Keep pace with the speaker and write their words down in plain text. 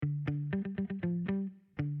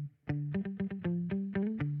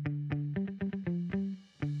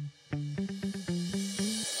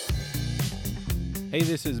Hey,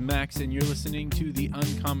 this is Max, and you're listening to The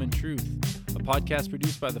Uncommon Truth, a podcast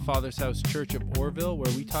produced by the Father's House Church of Orville,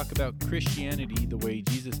 where we talk about Christianity the way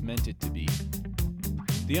Jesus meant it to be.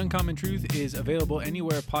 The Uncommon Truth is available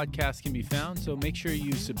anywhere podcasts can be found, so make sure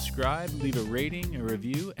you subscribe, leave a rating, a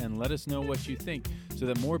review, and let us know what you think so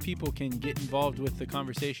that more people can get involved with the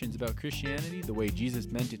conversations about Christianity the way Jesus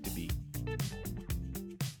meant it to be.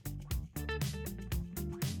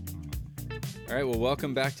 All right, well,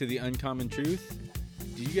 welcome back to The Uncommon Truth.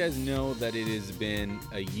 Do you guys know that it has been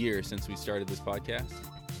a year since we started this podcast?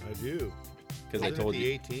 I do. Because I told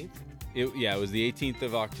you. The 18th? It was the 18th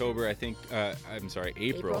of October, I think.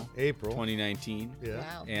 April 2019. Yeah.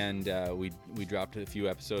 Wow. And we dropped a few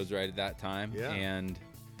episodes right at that time. Yeah. And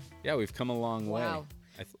yeah, we've come a long way. Wow.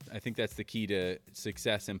 I think that's the key to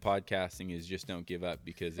success in podcasting is just don't give up,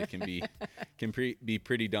 because it can be be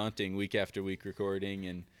pretty daunting week after week recording.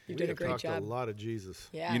 And You did a great talked job. a lot of Jesus.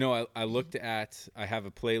 Yeah. you know, I looked at, I have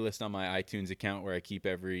a playlist on my iTunes account where I keep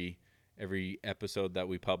every episode that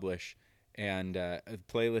we publish. And a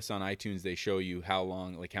playlist on iTunes, they show you how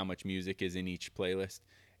long, like how much music is in each playlist.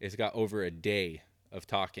 It's got over a day of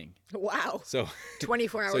talking. Wow. So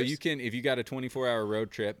 24 hours. So you can, if you got a 24-hour road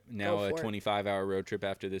trip, now Go a for it. 25-hour road trip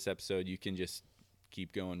after this episode, you can just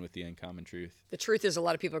keep going with the Uncommon Truth. The truth is, a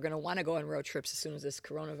lot of people are going to want to go on road trips as soon as this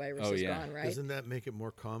coronavirus is gone, right? Doesn't that make it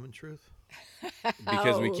more common truth?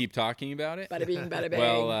 Because we Oh. keep talking about it. Bada bing, bada bang.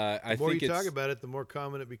 Well, The I more think you it's talk about it, the more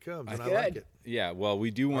common it becomes, and I Good. like it. yeah. Well,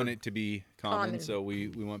 we do want it to be common, Common. so we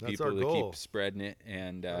want That's people our to goal. keep spreading it.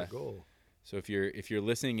 And Our goal. so if you're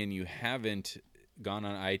listening and you haven't gone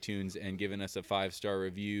on iTunes and given us a 5-star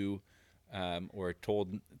review, or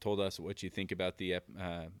told us what you think about the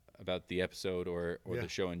episode or Yeah. the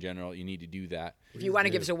show in general, you need to do that. if you want to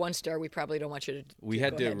give us a 1-star, we probably don't want you to. We to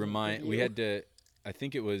had go to ahead and remind. We review. had to. I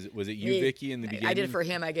think it was it you, Me. Vicky, in the beginning? I did it for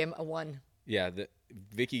him. I gave him a 1. Yeah,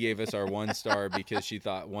 Vicky gave us our 1-star because she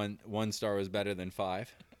thought one star was better than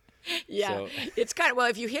 5. Yeah. So- It's kind of, well,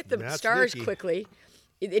 if you hit the That's stars Vicky. quickly,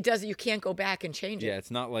 it does. You can't go back and change it. Yeah,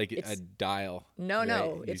 it's not like a It's- dial. No, right?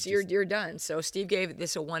 no. You It's just- you're done. So Steve gave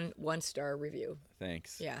this a 1-star review.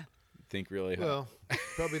 Thanks. Yeah. Think really hard. Well,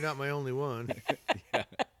 probably not my only one.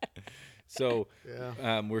 So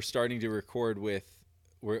Yeah. we're starting to record with.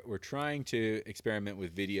 We're trying to experiment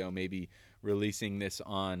with video, maybe releasing this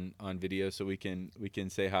on video so we can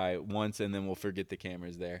say hi once and then we'll forget the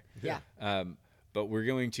camera's there. Yeah. But we're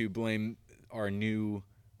going to blame our new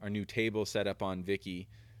table setup on Vicky.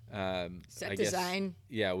 Set I design.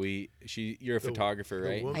 Guess, yeah, you're a photographer, The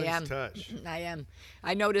right? woman's I am. touch. I am.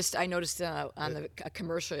 I noticed on a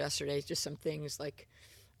commercial yesterday just some things like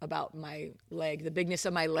about my leg, the bigness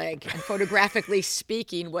of my leg, and photographically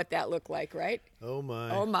speaking, what that looked like, right? Oh, my.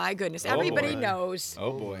 Oh my goodness! Oh, Everybody boy. knows.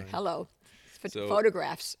 Oh boy. Hello. So-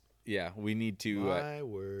 photographs. Yeah, we need to. My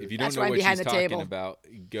word. If you don't That's know why I'm what behind she's the talking table. about,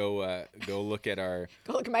 go look at our.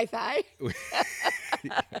 Go look at my thigh.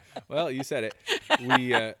 Well, you said it.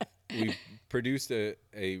 We produced a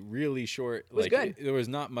really short. was good. There was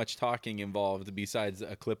not much talking involved besides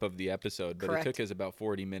a clip of the episode, but Correct. it took us about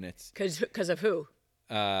 40 minutes. Because of who?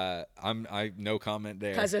 I no comment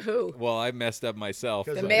there. Because of who? Well, I messed up myself.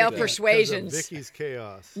 Because The of male Vicky- persuasions. because of Vicky's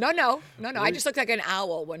chaos. No. I just looked like an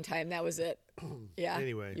owl one time. That was it. Yeah.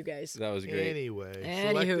 Anyway. You guys. That was great. Anyway, Anywho.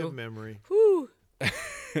 selective memory. Whew.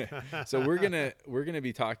 So we're gonna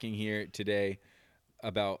be talking here today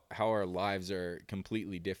about how our lives are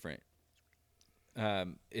completely different.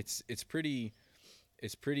 It's pretty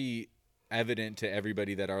evident to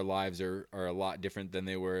everybody that our lives are a lot different than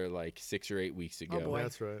they were like 6 or 8 weeks ago. Oh, boy.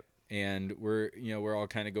 That's right. And we're all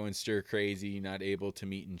kind of going stir crazy, not able to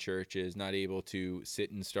meet in churches, not able to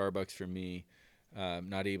sit in Starbucks for me,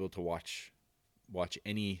 not able to watch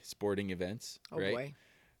any sporting events, Oh right? boy.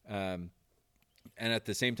 And at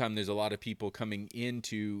the same time, there's a lot of people coming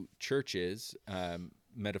into churches,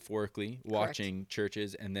 metaphorically, watching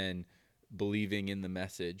churches and then believing in the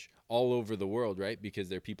message all over the world, right? Because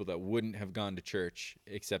they're people that wouldn't have gone to church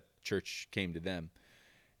except church came to them.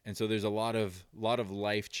 And so there's a lot of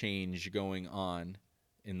life change going on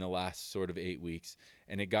in the last sort of 8 weeks.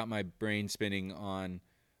 And it got my brain spinning on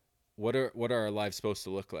what are our lives supposed to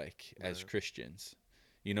look like as Christians?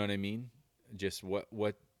 You know what I mean? Just what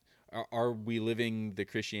are we living the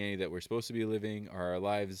Christianity that we're supposed to be living? Are our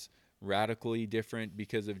lives radically different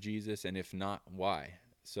because of Jesus? And if not, why?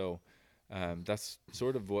 So that's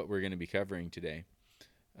sort of what we're going to be covering today.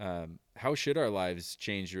 How should our lives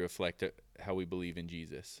change to reflect how we believe in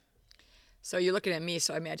Jesus? So you're looking at me,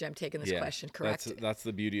 so I imagine I'm taking this question, correct? That's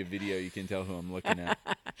the beauty of video. You can tell who I'm looking at.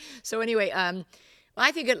 So anyway,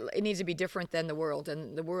 I think it needs to be different than the world,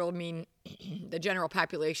 and the world mean the general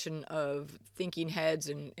population of thinking heads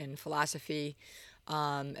and philosophy,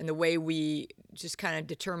 and the way we just kind of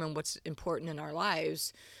determine what's important in our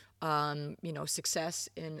lives. Success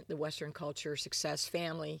in the Western culture, success,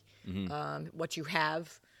 family, what you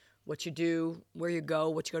have, what you do, where you go,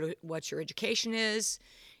 what your education is.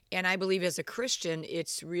 And I believe as a Christian,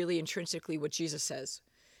 it's really intrinsically what Jesus says.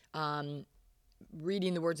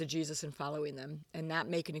 Reading the words of Jesus and following them, and not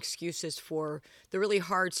making excuses for the really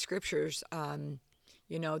hard scriptures.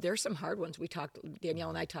 There's some hard ones. Danielle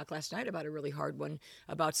and I talked last night about a really hard one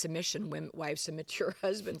about submission. When wives submit to your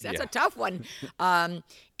husbands, that's a tough one.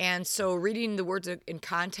 And so reading the words in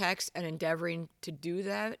context and endeavoring to do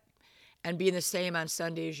that, and being the same on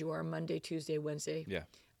Sunday as you are Monday, Tuesday, Wednesday. Yeah.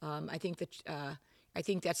 I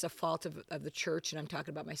think that's the fault of the church, and I'm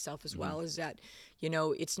talking about myself as well, is that,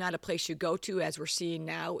 it's not a place you go to, as we're seeing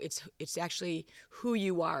now. It's actually who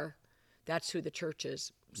you are. That's who the church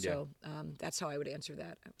is. So that's how I would answer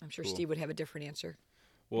that. I'm sure Steve would have a different answer.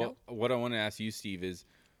 Well, what I want to ask you, Steve, is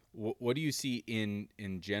what do you see in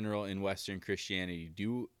general in Western Christianity?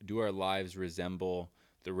 Do our lives resemble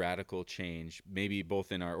the radical change, maybe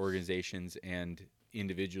both in our organizations and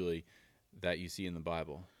individually, that you see in the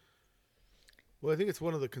Bible? Well, I think it's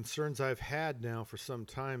one of the concerns I've had now for some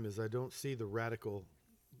time is I don't see the radical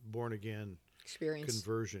born-again experience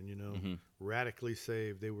conversion, radically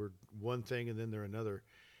saved. They were one thing and then they're another.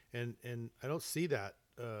 And I don't see that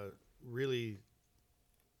really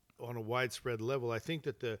on a widespread level. I think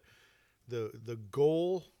that the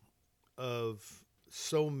goal of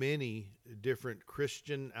so many different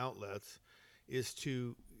Christian outlets is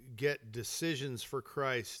to get decisions for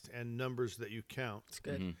Christ and numbers that you count. It's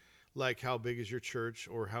good. Like how big is your church,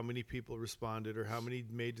 or how many people responded, or how many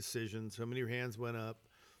made decisions, how many hands went up.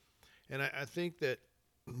 And I think that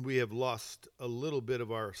we have lost a little bit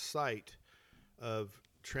of our sight of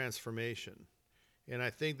transformation. And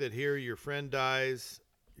I think that here your friend dies,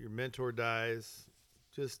 your mentor dies,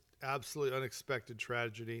 just absolutely unexpected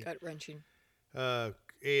tragedy. Gut-wrenching.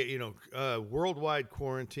 Worldwide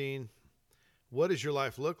quarantine. What does your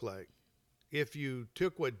life look like? If you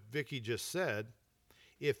took what Vicki just said,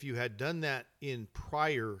 if you had done that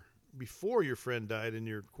before your friend died and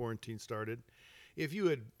your quarantine started, if you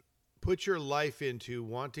had put your life into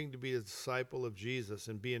wanting to be a disciple of Jesus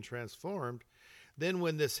and being transformed, then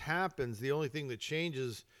when this happens, the only thing that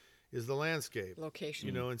changes is the landscape.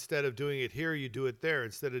 Location. Instead of doing it here, you do it there.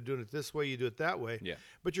 Instead of doing it this way, you do it that way. Yeah.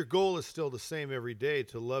 But your goal is still the same every day,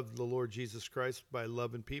 to love the Lord Jesus Christ by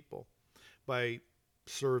loving people, by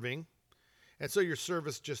serving. And so your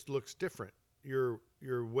service just looks different. Your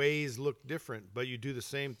ways look different, but you do the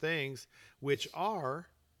same things, which are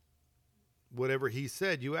whatever he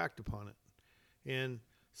said, you act upon it. And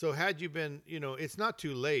so had you been, it's not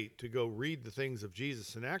too late to go read the things of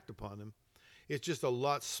Jesus and act upon them. It's just a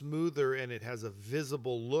lot smoother, and it has a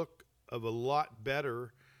visible look of a lot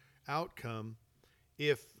better outcome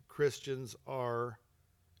if Christians are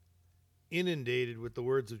inundated with the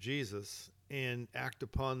words of Jesus and act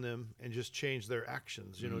upon them and just change their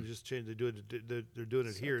actions. Just change. They're doing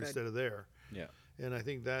it here instead of there. Yeah. And I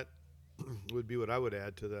think that would be what I would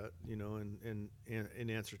add to that. And in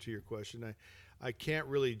answer to your question, I can't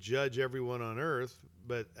really judge everyone on earth,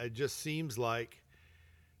 but it just seems like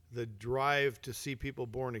the drive to see people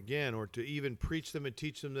born again, or to even preach them and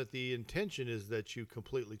teach them that the intention is that you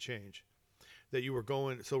completely change, that you were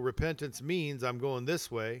going. So repentance means I'm going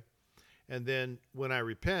this way, and then when I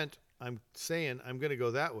repent, I'm saying I'm going to go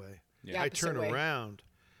that way. Yeah. I turn Opposite way. around.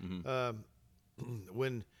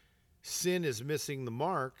 When sin is missing the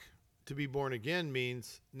mark, to be born again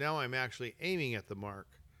means now I'm actually aiming at the mark.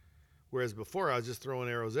 Whereas before I was just throwing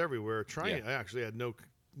arrows everywhere, trying. I actually had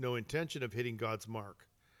no intention of hitting God's mark.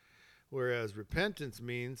 Whereas repentance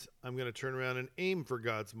means I'm going to turn around and aim for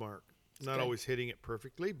God's mark. Not always hitting it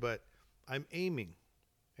perfectly, but I'm aiming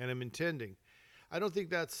and I'm intending. I don't think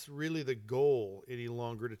that's really the goal any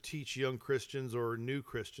longer, to teach young Christians or new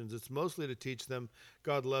Christians. It's mostly to teach them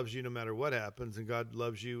God loves you no matter what happens, and God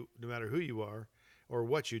loves you no matter who you are or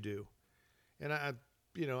what you do. And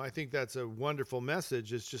I think that's a wonderful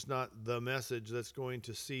message. It's just not the message that's going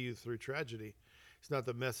to see you through tragedy. It's not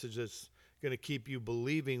the message that's going to keep you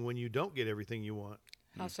believing when you don't get everything you want.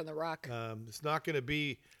 House on the rock. It's not going to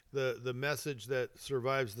be the message that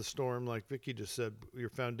survives the storm, like Vicki just said, your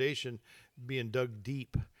foundation being dug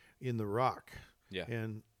deep in the rock. Yeah.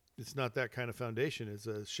 And it's not that kind of foundation. It's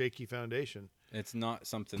a shaky foundation. It's not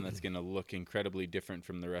something that's going to look incredibly different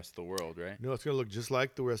from the rest of the world, right? No, it's going to look just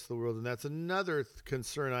like the rest of the world. And that's another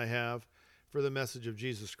concern I have for the message of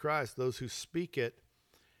Jesus Christ. Those who speak it,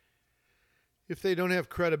 if they don't have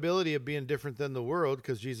credibility of being different than the world,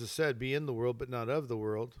 because Jesus said, be in the world, but not of the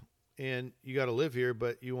world. And you got to live here,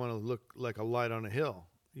 but you want to look like a light on a hill.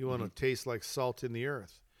 You want to taste like salt in the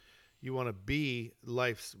earth. You want to be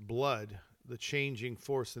life's blood, the changing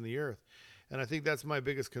force in the earth. And I think that's my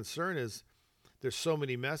biggest concern is there's so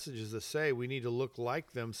many messages that say we need to look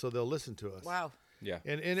like them so they'll listen to us. Wow. Yeah.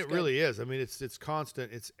 And it really is. I mean, it's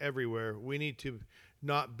constant. It's everywhere. We need to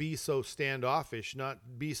not be so standoffish, not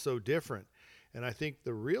be so different. And I think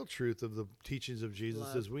the real truth of the teachings of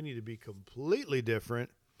Jesus is we need to be completely different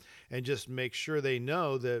and just make sure they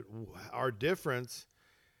know that our difference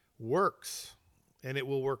works and it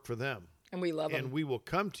will work for them. And we love them. And we will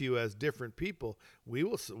come to you as different people. We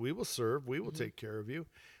will serve. We will take care of you.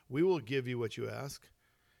 We will give you what you ask.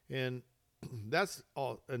 And that's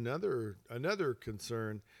all. Another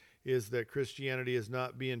concern is that Christianity is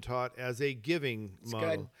not being taught as a giving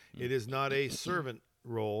model. Good. It is not a servant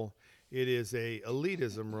role. It is a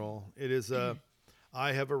elitism role. It is a,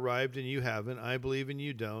 I have arrived and you haven't. I believe and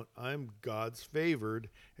you don't. I'm God's favored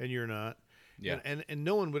and you're not. Yeah. And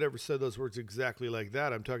no one would ever say those words exactly like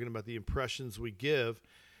that. I'm talking about the impressions we give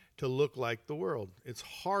to look like the world. It's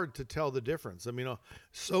hard to tell the difference. I mean,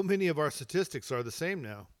 so many of our statistics are the same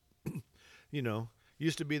now. You know,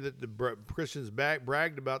 used to be that the Christians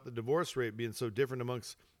bragged about the divorce rate being so different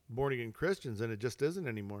amongst born-again Christians, and it just isn't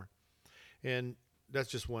anymore. And that's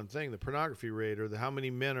just one thing, the pornography rate, or how many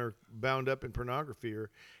men are bound up in pornography, or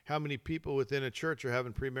how many people within a church are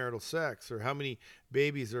having premarital sex, or how many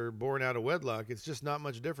babies are born out of wedlock. It's just not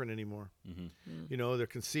much different anymore. You know, they're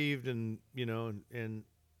conceived and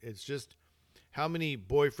it's just how many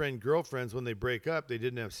boyfriend, girlfriends, when they break up, they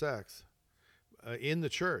didn't have sex in the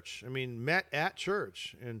church. I mean, met at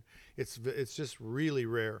church, and it's just really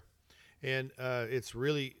rare. And it's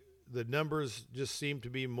really, the numbers just seem to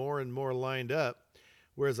be more and more lined up.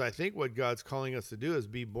 Whereas I think what God's calling us to do is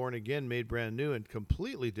be born again, made brand new, and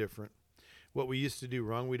completely different. What we used to do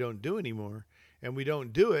wrong, we don't do anymore. And we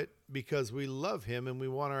don't do it because we love him and we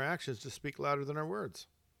want our actions to speak louder than our words.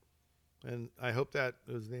 And I hope that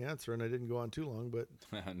was the answer, and I didn't go on too long, but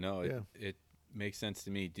no, yeah. It makes sense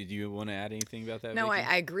to me. Did you want to add anything about that? No, Vicky?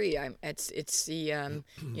 I agree. It's the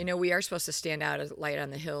we are supposed to stand out as light on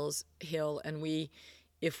the hill, and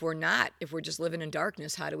if we're just living in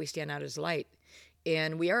darkness, how do we stand out as light?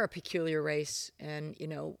 And we are a peculiar race, and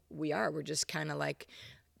we're just kind of like,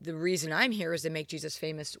 the reason I'm here is to make Jesus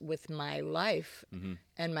famous with my life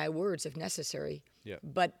and my words if necessary. Yeah.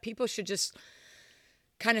 But people should just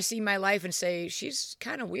kind of see my life and say, she's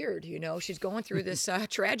kind of weird, she's going through this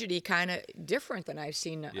tragedy kind of different than I've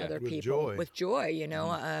seen other with people. Joy. With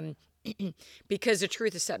joy, because the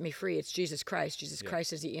truth has set me free. It's Jesus Christ. Jesus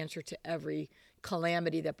Christ is the answer to every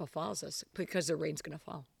calamity that befalls us, because the rain's going to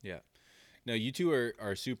fall. Yeah. No, you two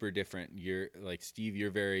are super different. You're like Steve. You're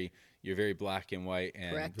very black and white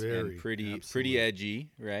and, Correct. pretty edgy,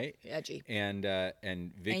 right? Edgy. And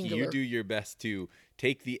Vicky, Angular. you do your best to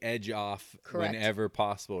take the edge off Correct. whenever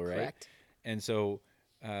possible, right? Correct. And so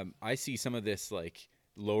I see some of this like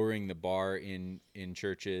lowering the bar in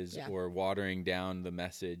churches or watering down the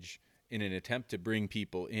message in an attempt to bring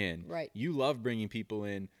people in. Right. You love bringing people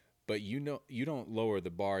in, but you don't lower the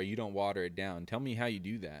bar. You don't water it down. Tell me how you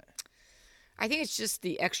do that. I think it's just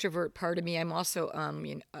the extrovert part of me. I'm also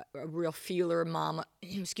a real feeler, mama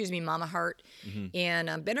heart,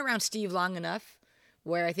 and I've been around Steve long enough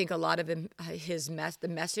where I think a lot of the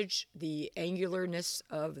message, the angularness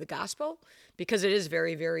of the gospel, because it is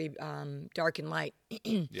very, very dark and light.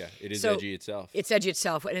 Yeah, it is So, edgy itself. It's edgy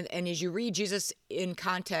itself, and as you read Jesus in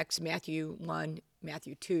context, Matthew 1,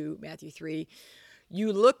 Matthew 2, Matthew 3.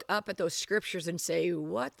 You look up at those scriptures and say,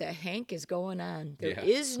 "What the heck is going on?"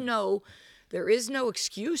 There is no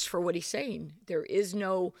excuse for what he's saying.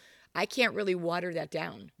 I can't really water that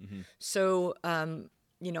down. So,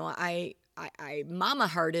 I mama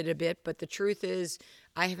hearted a bit, but the truth is,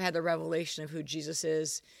 I have had the revelation of who Jesus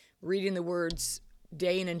is, reading the words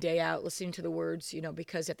day in and day out, listening to the words,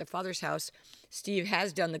 because at the Father's house, Steve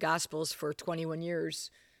has done the Gospels for 21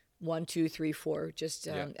 years. 1, 2, 3, 4.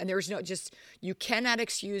 And there's you cannot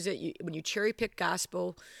excuse it. When you cherry pick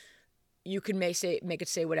gospel, you can make it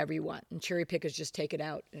say whatever you want, and cherry pick is just take it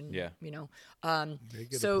out, and Make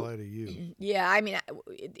it apply to you. Yeah, I mean,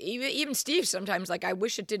 even Steve sometimes I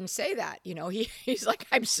wish it didn't say that. He's like,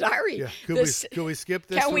 I'm sorry. Yeah, could we skip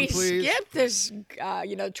this? Can one, we please? skip this?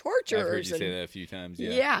 Torture. I've heard you say that a few times.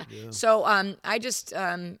 Yeah. So I just.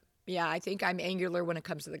 I think I'm angular when it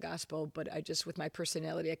comes to the gospel, but I just, with my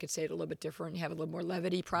personality, I could say it a little bit different, have a little more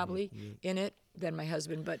levity probably in it than my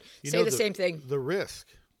husband, but say the same thing. The risk.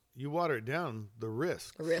 You water it down, the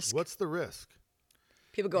risk. The risk. What's the risk?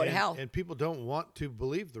 People go to hell. And people don't want to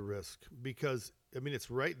believe the risk because, I mean,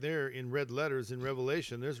 it's right there in red letters in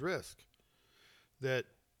Revelation. There's risk that,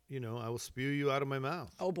 I will spew you out of my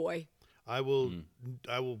mouth. Oh, boy. I will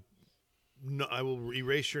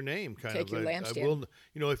erase your name, kind Take of. your lampstand.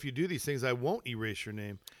 I will, if you do these things, I won't erase your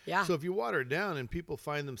name. Yeah. So if you water it down and people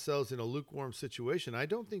find themselves in a lukewarm situation, I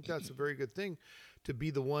don't think that's a very good thing to be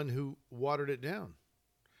the one who watered it down.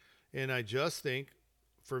 And I just think,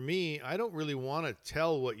 for me, I don't really want to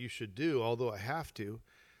tell what you should do, although I have to.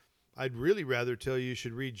 I'd really rather tell you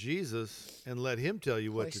should read Jesus and let him tell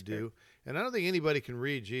you what to do. And I don't think anybody can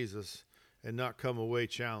read Jesus and not come away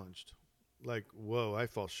challenged. Like, whoa, I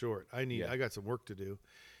fall short. I got some work to do.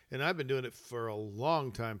 And I've been doing it for a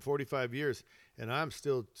long time, 45 years, and I'm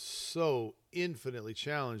still so infinitely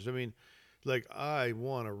challenged. I mean, like, I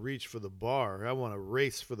want to reach for the bar. I want to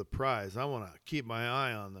race for the prize. I want to keep my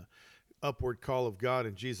eye on the upward call of God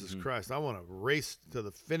in Jesus Christ. I want to race to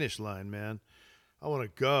the finish line, man. I want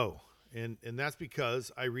to go. And that's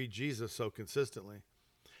because I read Jesus so consistently.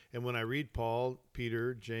 And when I read Paul,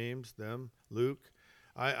 Peter, James, them, Luke,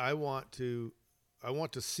 I want to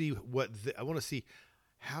see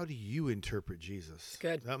how do you interpret Jesus?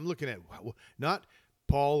 Good. I'm looking at not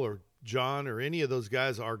Paul or John or any of those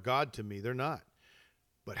guys are God to me. They're not.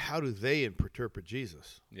 But how do they interpret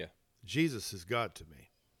Jesus? Yeah. Jesus is God to me.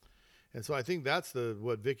 And so I think that's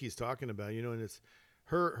what Vicky's talking about, and it's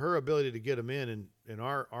her ability to get them in, and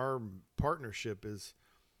our partnership is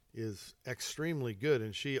extremely good,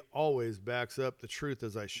 and she always backs up the truth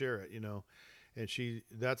as I share it, and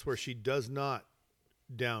that's where she does not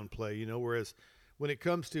downplay, whereas when it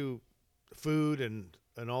comes to food and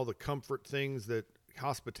all the comfort things that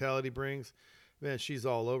hospitality brings, man, she's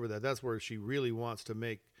all over that. That's where she really wants to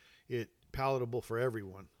make it palatable for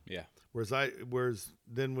everyone. Yeah. Whereas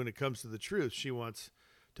then when it comes to the truth, she wants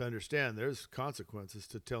to understand there's consequences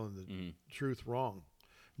to telling the truth wrong,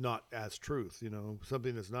 not as truth,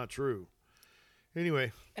 something that's not true.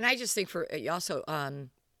 Anyway. And I just think also,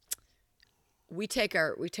 we take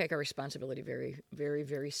our responsibility very, very,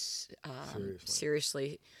 very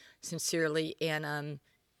seriously, sincerely, and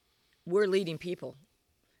we're leading people.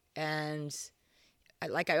 And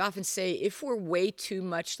like I often say, if we're way too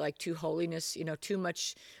much like to holiness, too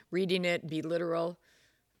much reading it, be literal,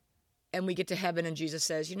 and we get to heaven and Jesus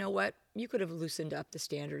says, you know what, you could have loosened up the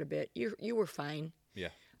standard a bit. You were fine. Yeah.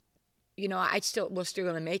 we're still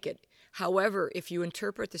going to make it. However, if you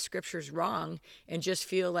interpret the scriptures wrong and just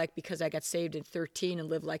feel like because I got saved at 13 and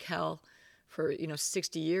lived like hell for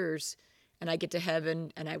 60 years, and I get to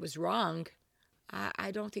heaven and I was wrong,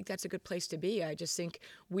 I don't think that's a good place to be. I just think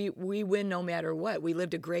we win no matter what. We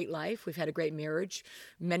lived a great life. We've had a great marriage.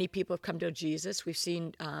 Many people have come to Jesus. We've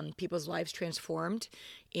seen people's lives transformed,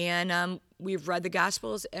 and we've read the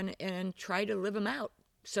Gospels and tried to live them out.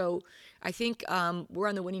 So I think we're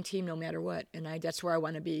on the winning team no matter what, and that's where I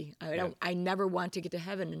want to be. I never want to get to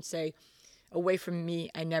heaven and say, "Away from me,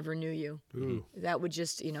 I never knew you." Ooh. That would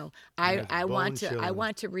just, I want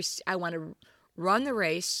to run the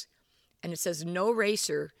race. And it says no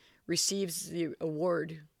racer receives the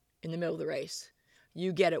award in the middle of the race.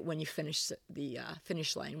 You get it when you finish the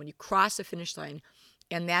finish line, when you cross the finish line.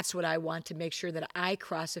 And that's what I want to make sure that I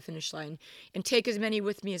cross the finish line and take as many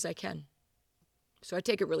with me as I can. So I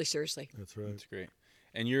take it really seriously. That's right. That's great.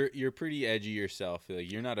 And you're pretty edgy yourself.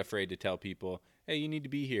 Like, you're not afraid to tell people, hey, you need to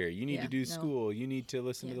be here. You need to do school. You need to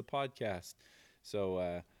listen to the podcast.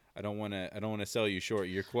 So I don't want to sell you short.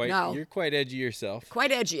 You're quite edgy yourself.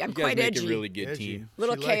 Quite edgy. I'm quite edgy. You guys make a really good team.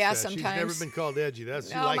 Little chaos sometimes. She's never been called edgy. No,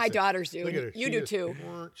 my daughters do. Look at her. You do too.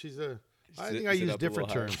 I think I use different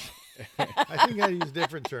terms. I think I use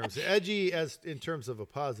different terms. Edgy as in terms of a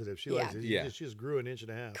positive. She likes it. Yeah. She just grew an inch and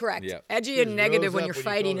a half. Correct. Yeah. Edgy and negative when you're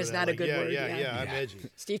fighting is not a good word. Yeah, I'm edgy.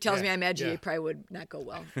 Steve tells me I'm edgy. It probably would not go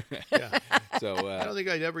well. Yeah. So I don't think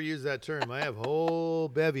I'd ever use that term. I have a whole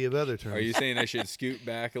bevy of other terms. Are you saying I should scoot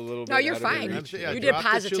back a little bit? No, you're fine. You did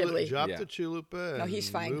positively. Drop the chalupa. No, he's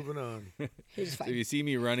fine. Moving on. He's fine. So if you see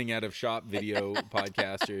me running out of shop video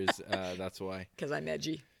podcasters, that's why. Because I'm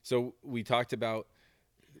edgy. So we talked about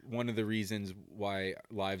one of the reasons why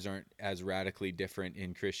lives aren't as radically different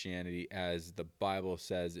in Christianity as the Bible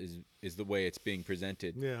says is the way it's being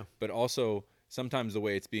presented. Yeah. But also sometimes the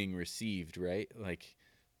way it's being received, right? Like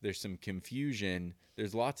there's some confusion.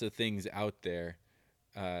 There's lots of things out there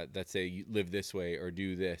that say you live this way or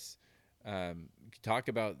do this. Talk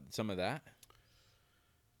about some of that.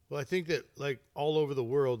 Well, I think that like all over the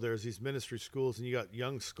world, there's these ministry schools, and you got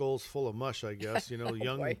young skulls full of mush, I guess,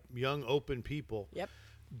 young open people. Yep.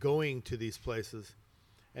 Going to these places.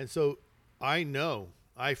 And so I know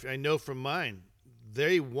from mine,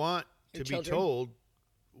 they want to be told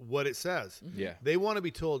what it says. Yeah. They want to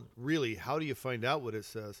be told, really, how do you find out what it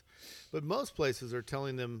says? But most places are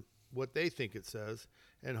telling them what they think it says,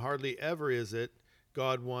 and hardly ever is it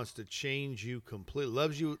God wants to change you completely.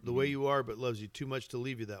 Loves you the way you are, but loves you too much to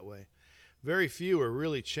leave you that way. Very few are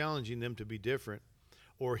really challenging them to be different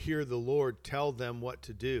or hear the Lord tell them what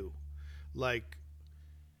to do. Like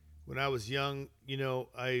when I was young,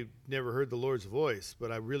 I never heard the Lord's voice,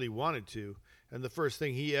 but I really wanted to. And the first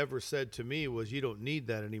thing he ever said to me was, you don't need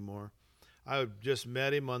that anymore. I had just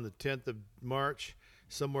met him on the 10th of March,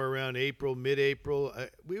 somewhere around April, mid-April.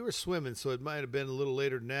 We were swimming, so it might have been a little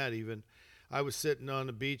later than that even. I was sitting on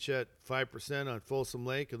the beach at 5% on Folsom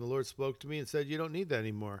Lake, and the Lord spoke to me and said, you don't need that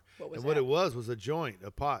anymore. What it was a joint,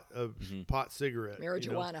 a pot cigarette.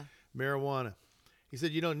 Marijuana. Marijuana. He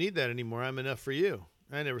said, you don't need that anymore. I'm enough for you.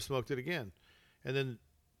 I never smoked it again. And then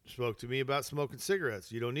spoke to me about smoking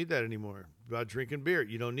cigarettes. You don't need that anymore. About drinking beer.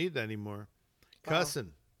 You don't need that anymore. Wow.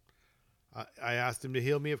 Cussing. I asked him to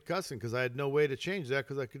heal me of cussing because I had no way to change that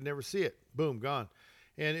because I could never see it. Boom, gone.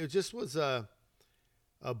 And it just was a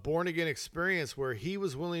born-again experience where he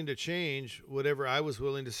was willing to change whatever I was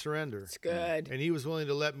willing to surrender. It's good. And he was willing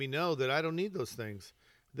to let me know that I don't need those things,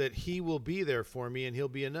 that he will be there for me and he'll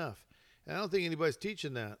be enough. And I don't think anybody's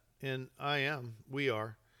teaching that, and I am. We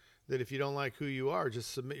are. That if you don't like who you are,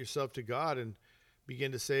 just submit yourself to God and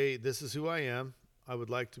begin to say, this is who I am. I would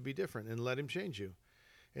like to be different, and let him change you.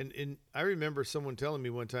 And I remember someone telling me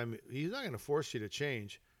one time, he's not going to force you to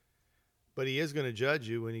change, but he is going to judge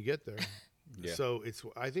you when you get there. Yeah. So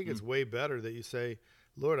I think it's way better that you say,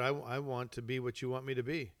 Lord, I want to be what you want me to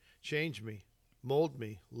be. Change me, mold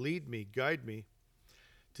me, lead me, guide me.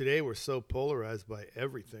 Today we're so polarized by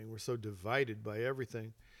everything. We're so divided by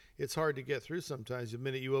everything. It's hard to get through sometimes. The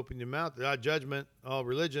minute you open your mouth, judgment,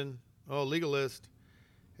 religion, legalist.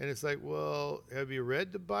 And it's like, well, have you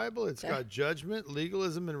read the Bible? It's got judgment,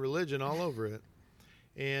 legalism, and religion all over it.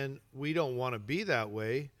 And we don't want to be that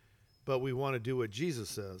way, but we want to do what Jesus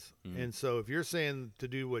says. And so if you're saying to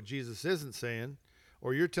do what Jesus isn't saying,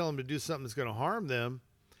 or you're telling them to do something that's going to harm them,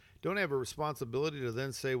 don't have a responsibility to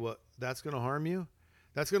then say, well, that's going to harm you?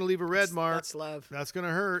 That's going to leave a red mark. That's love. That's going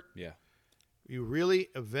to hurt. Yeah. You really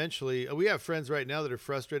eventually, we have friends right now that are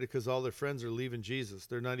frustrated because all their friends are leaving Jesus.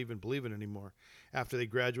 They're not even believing anymore after they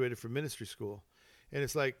graduated from ministry school. And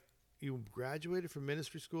it's like, you graduated from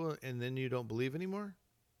ministry school and then you don't believe anymore?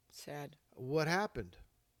 Sad. What happened?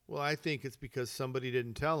 Well, I think it's because somebody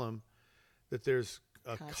didn't tell them that there's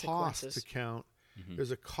a cost to count.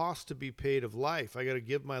 There's a cost to be paid of life. I got to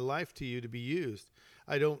give my life to you to be used.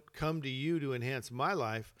 I don't come to you to enhance my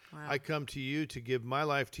life. Wow. I come to you to give my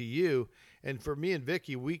life to you. And for me and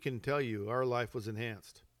Vicki, we can tell you our life was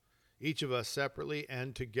enhanced. Each of us separately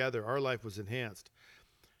and together, our life was enhanced.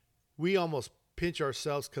 We almost pinch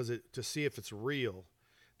ourselves to see if it's real.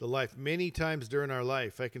 The life, many times during our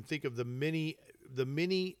life, I can think of the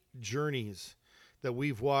many journeys that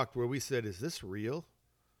we've walked where we said, is this real?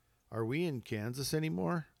 Are we in Kansas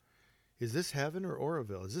anymore? Is this heaven or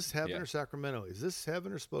Oroville? Is this heaven or Sacramento? Is this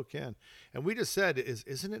heaven or Spokane? And we just said,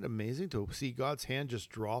 isn't it amazing to see God's hand just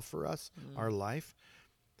draw for us our life?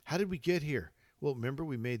 How did we get here? Well, remember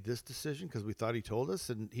we made this decision because we thought he told us,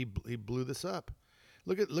 and he blew this up.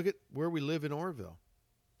 Look at where we live in Oroville.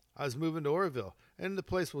 I was moving to Oroville, and the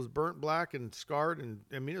place was burnt black and scarred, and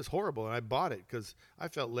I mean it was horrible. And I bought it because I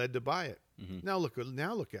felt led to buy it. Now look at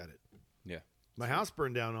it. Yeah. My house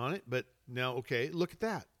burned down on it, but now, okay, look at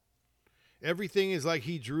that. Everything is like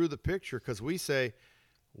he drew the picture because we say,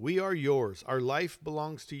 we are yours. Our life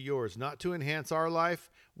belongs to yours, not to enhance our life.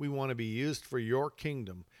 We want to be used for your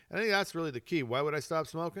kingdom. And I think that's really the key. Why would I stop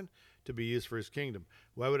smoking? To be used for his kingdom.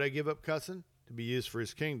 Why would I give up cussing? To be used for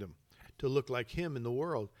his kingdom. To look like him in the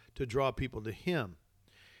world, to draw people to him.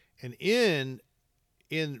 And in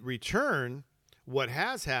return, what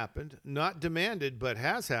has happened, not demanded, but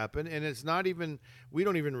has happened, and it's not even, we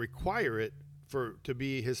don't even require it to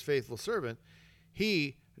be his faithful servant.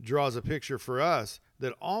 He draws a picture for us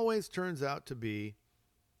that always turns out to be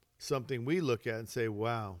something we look at and say,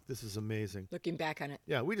 wow, this is amazing. Looking back on it.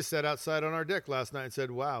 Yeah, we just sat outside on our deck last night and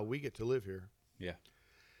said, wow, we get to live here. Yeah.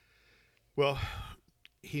 Well,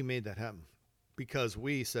 he made that happen because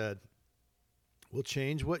we said, we'll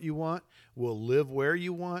change what you want. We'll live where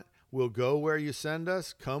you want. We'll go where you send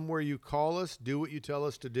us, come where you call us, do what you tell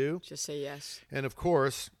us to do. Just say yes. And of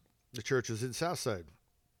course, the church is in Southside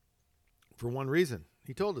for one reason.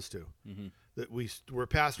 He told us to. That we're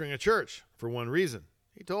pastoring a church for one reason.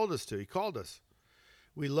 He told us to. He called us.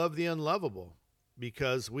 We love the unlovable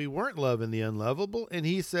because we weren't loving the unlovable. And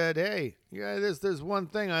he said, hey, yeah, there's one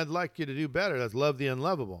thing I'd like you to do better. That's love the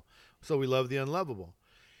unlovable. So we love the unlovable.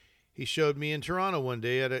 He showed me in Toronto one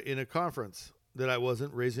day in a conference that I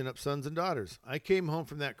wasn't raising up sons and daughters. I came home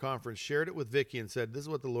from that conference, shared it with Vicky, and said, this is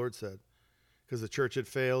what the Lord said. Because the church had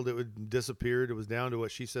failed. It had disappeared. It was down to what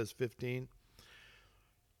she says, 15.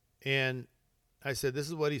 And I said, this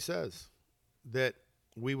is what he says, that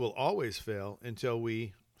we will always fail until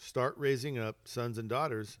we start raising up sons and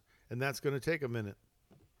daughters, and that's going to take a minute.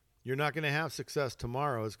 You're not going to have success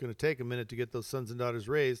tomorrow. It's going to take a minute to get those sons and daughters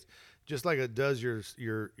raised, just like it does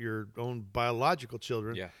your own biological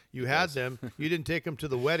children. Yeah, you had them. You didn't take them to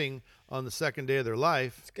the wedding on the second day of their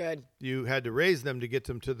life. It's good. You had to raise them to get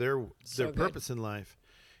them to their So purpose in life.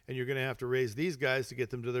 And you're going to have to raise these guys to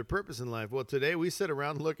get them to their purpose in life. Well, today we sit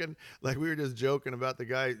around looking like we were just joking about the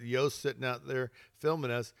guy, Yost, sitting out there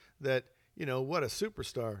filming us, that, what a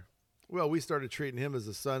superstar. Well, we started treating him as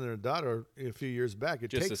a son and a daughter a few years back. It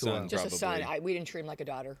Just takes a son, a while. Just Probably. a son. We didn't treat him like a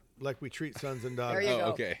daughter. Like we treat sons and There daughters. you go.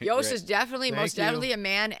 Okay. Yost Right. is definitely, most you. definitely a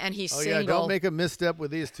man, and he's Oh, single. yeah, don't make a misstep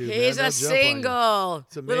with these two. He's man. a They'll jump on you. single.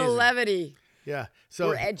 It's Little amazing. levity. Yeah. So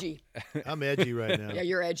We're edgy. I'm edgy right now. Yeah,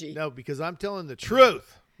 you're edgy. No, because I'm telling the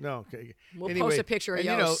truth. No, okay. We'll Anyway, post a picture of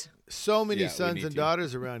and Yost. so many Yeah, we sons need and to.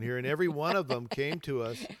 daughters around here, and every one of them came to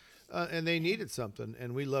us, and they needed something,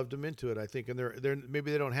 and we loved them into it. I think, and they're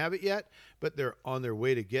maybe they don't have it yet, but they're on their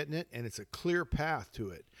way to getting it, and it's a clear path to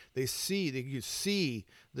it. You see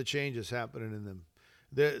the changes happening in them.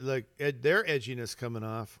 Their edginess coming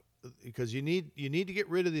off. Because you need to get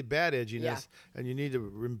rid of the bad edginess, and you need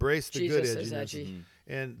to embrace the Jesus good is edginess. edgy.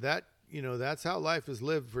 And that, that's how life is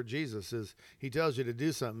lived for Jesus. Is he tells you to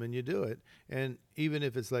do something and you do it, and even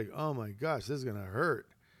if it's like, oh my gosh, this is gonna hurt,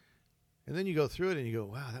 and then you go through it and you go,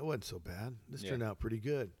 wow, that wasn't so bad. This turned out pretty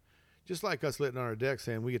good. Just like us laying on our deck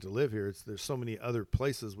saying we get to live here. There's so many other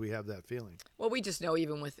places we have that feeling. Well, we just know,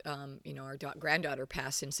 even with our granddaughter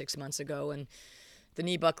passing 6 months ago, and the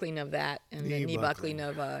knee buckling of that, and the knee buckling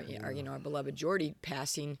of our beloved Jordy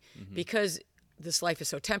passing, because this life is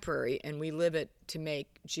so temporary, and we live it to make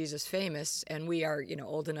Jesus famous, and we are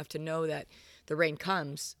old enough to know that the rain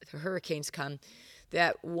comes, the hurricanes come,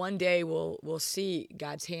 that one day we'll see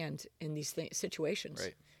God's hand in these situations,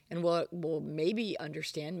 Right. and we'll maybe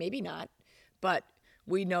understand, maybe not, but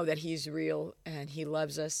we know that He's real and He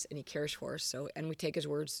loves us and He cares for us. So, and we take His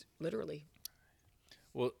words literally.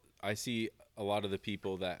 Well, I see a lot of the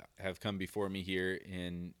people that have come before me here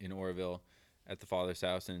in Oroville at the Father's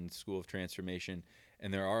House and School of Transformation,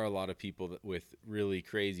 and there are a lot of people with really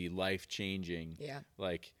crazy, life-changing,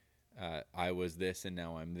 like I was this and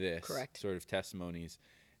now I'm this, Correct. sort of testimonies,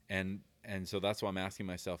 and so that's why I'm asking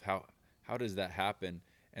myself, how does that happen?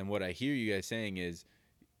 And what I hear you guys saying is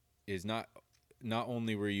not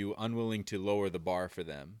only were you unwilling to lower the bar for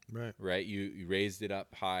them, right? You raised it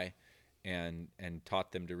up high and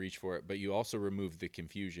taught them to reach for it, but you also removed the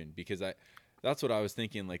confusion, because that's what I was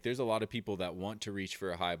thinking. Like, there's a lot of people that want to reach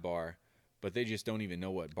for a high bar, but they just don't even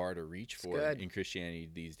know what bar to reach for in Christianity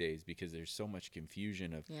these days, because there's so much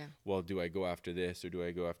confusion of, well, do I go after this, or do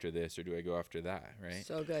I go after this, or do I go after that, right?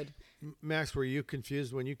 So good. Max, were you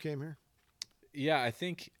confused when you came here? Yeah, I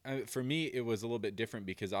think for me it was a little bit different,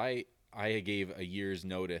 because I gave a year's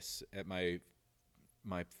notice at my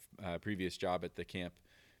previous job at the camp,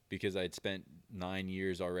 because I'd spent 9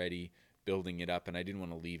 years already building it up, and I didn't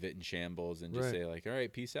want to leave it in shambles and just say like, all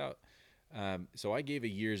right, peace out. So I gave a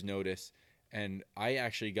year's notice, and I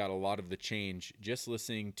actually got a lot of the change just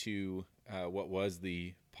listening to what was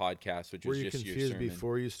the podcast, which Were was you just your confused sermon.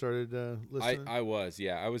 before you started listening? I was,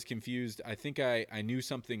 I was confused. I think I knew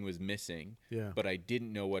something was missing, but I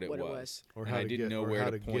didn't know what it was. Or and how I to didn't get, know or where how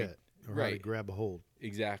to to point. get, or how to grab a hold.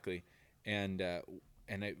 Exactly. And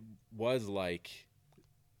it was like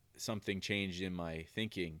something changed in my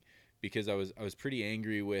thinking, because I was pretty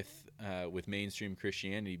angry with mainstream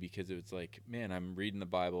Christianity, because it was like, man, I'm reading the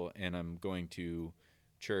Bible and I'm going to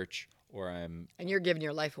church, and you're giving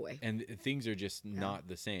your life away, and things are just not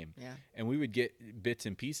the same. Yeah. And we would get bits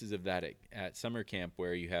and pieces of that at summer camp,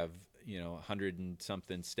 where you have 100 and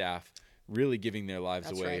something staff really giving their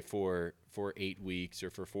lives away for 8 weeks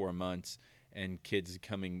or for 4 months, and kids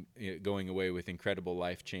going away with incredible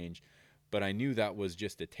life change. But I knew that was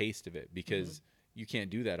just a taste of it, because you can't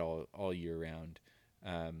do that all year round.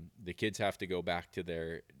 The kids have to go back to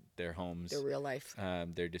their homes, their real life,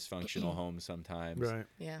 their dysfunctional homes sometimes. Right.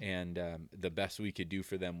 Yeah. And the best we could do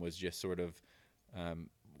for them was just sort of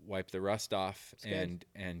wipe the rust off and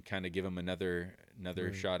kind of give them another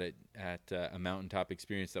shot at a mountaintop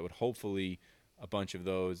experience that would hopefully a bunch of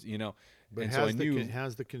those, But and has so I knew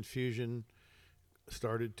has the confusion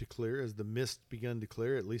started to clear? Has the mist begun to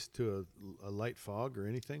clear, at least to a light fog or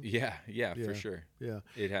anything? Yeah, for sure. Yeah,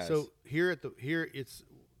 it has. So here it's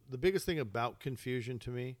the biggest thing about confusion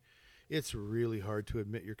to me it's really hard to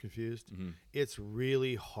admit you're confused. Mm-hmm. It's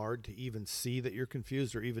really hard to even see that you're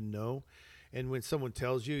confused or even know. And when someone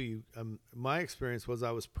tells you, my experience was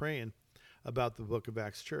I was praying about the Book of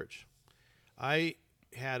Acts church. I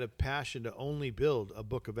had a passion to only build a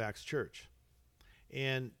Book of Acts church,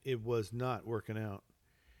 and it was not working out.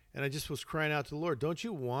 And I just was crying out to the Lord, don't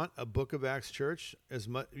you want a Book of Acts church as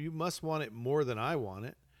much? You must want it more than I want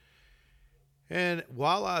it. And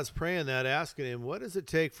while I was praying that, asking him, what does it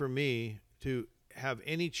take for me to have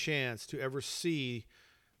any chance to ever see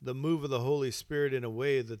the move of the Holy Spirit in a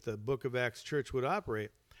way that the Book of Acts church would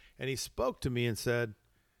operate? And he spoke to me and said,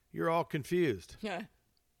 you're all confused. Yeah.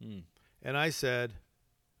 And I said,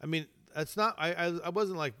 I mean, that's not, I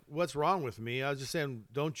wasn't like, what's wrong with me? I was just saying,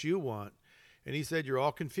 don't you want? And he said, you're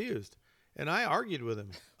all confused. And I argued with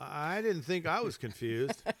him. I didn't think I was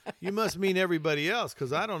confused. You must mean everybody else,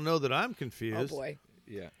 because I don't know that I'm confused. Oh, boy.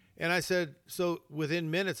 Yeah. And I said, so within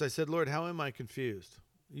minutes, I said, Lord, how am I confused?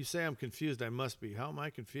 You say I'm confused. I must be. How am I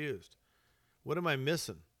confused? What am I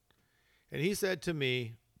missing? And he said to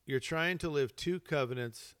me, you're trying to live two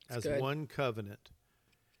covenants as good. one covenant.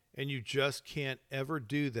 And you just can't ever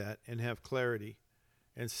do that and have clarity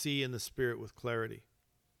and see in the Spirit with clarity.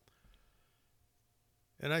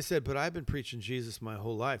 And I said, but I've been preaching Jesus my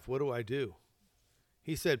whole life. What do I do?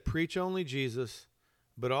 He said, preach only Jesus,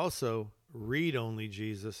 but also read only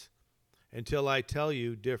Jesus until I tell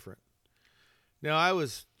you different. Now, I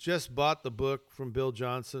was just bought the book from Bill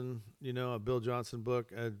Johnson, a Bill Johnson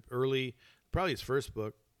book, early, probably his first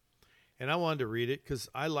book. And I wanted to read it because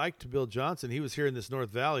I liked Bill Johnson. He was here in this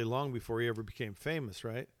North Valley long before he ever became famous,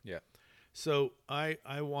 right? Yeah. So I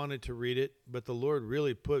wanted to read it, but the Lord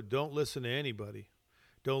really don't listen to anybody.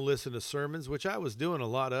 Don't listen to sermons, which I was doing a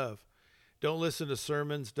lot of. Don't listen to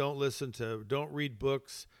sermons. Don't read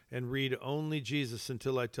books, and read only Jesus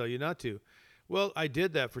until I tell you not to. Well, I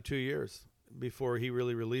did that for 2 years before he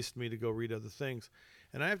really released me to go read other things.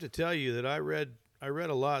 And I have to tell you that I read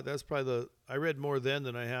a lot. That's probably I read more then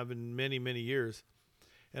than I have in many, many years.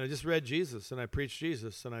 And I just read Jesus, and I preached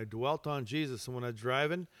Jesus, and I dwelt on Jesus. And when I was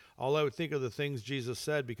driving, all I would think of the things Jesus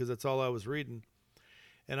said, because that's all I was reading.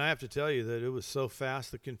 And I have to tell you that it was so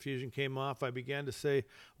fast the confusion came off. I began to say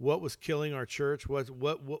what was killing our church,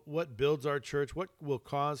 what builds our church, what will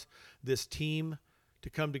cause this team to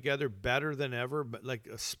come together better than ever, but like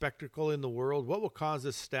a spectacle in the world. What will cause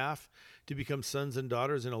this staff to become sons and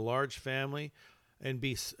daughters in a large family and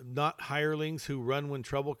be not hirelings who run when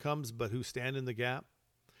trouble comes, but who stand in the gap?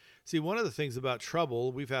 See, one of the things about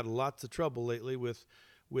trouble, we've had lots of trouble lately with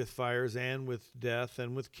fires and with death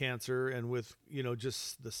and with cancer and with,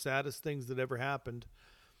 just the saddest things that ever happened.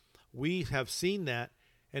 We have seen that,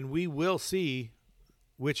 and we will see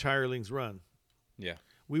which hirelings run. Yeah.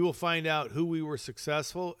 We will find out who we were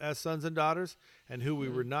successful as sons and daughters and who we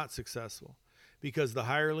were not successful, because the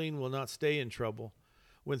hireling will not stay in trouble.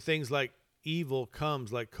 When things like evil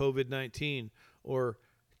comes, like COVID-19, or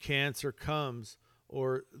cancer comes,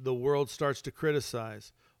 or the world starts to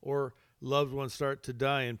criticize, or loved ones start to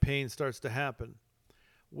die and pain starts to happen,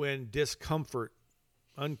 when discomfort,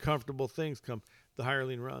 uncomfortable things come, the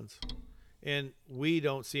hireling runs. And we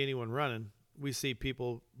don't see anyone running. We see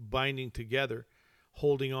people binding together,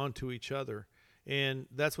 holding on to each other. And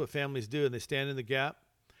that's what families do, and they stand in the gap.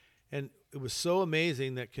 And it was so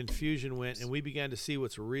amazing that confusion went, and we began to see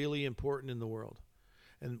what's really important in the world.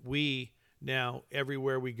 And we now,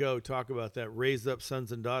 everywhere we go, talk about that, raise up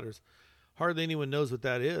sons and daughters. Hardly anyone knows what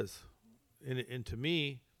that is. And to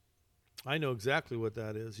me, I know exactly what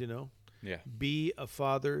that is, Yeah. Be a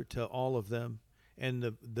father to all of them,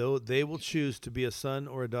 and though they will choose to be a son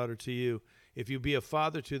or a daughter to you. If you be a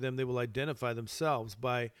father to them, they will identify themselves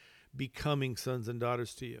by becoming sons and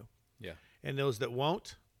daughters to you. Yeah. And those that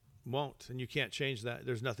won't. And you can't change that.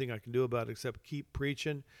 There's nothing I can do about it except keep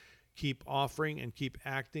preaching, keep offering, and keep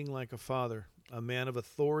acting like a father, a man of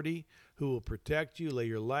authority who will protect you, lay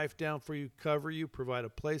your life down for you, cover you, provide a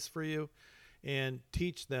place for you, and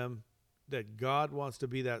teach them that God wants to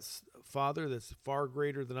be that father that's far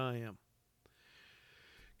greater than I am.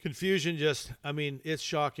 Confusion it's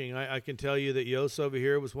shocking. I can tell you that Yos over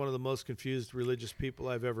here was one of the most confused religious people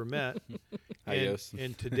I've ever met. Hi, Yos.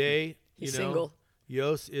 And today, He's single.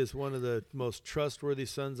 Yos is one of the most trustworthy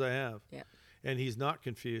sons I have. Yeah. And he's not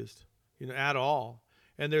confused, at all.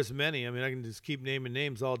 And there's many. I can just keep naming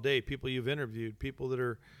names all day. People you've interviewed, people that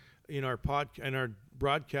are in our our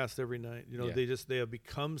broadcast every night. They have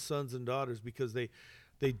become sons and daughters because they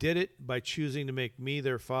did it by choosing to make me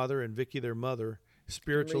their father and Vicky their mother,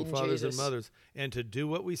 spiritual fathers and mothers, and to do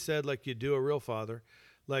what we said, like you do a real father,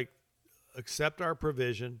 like accept our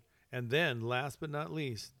provision, and then last but not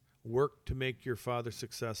least, work to make your father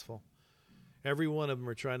successful. Every one of them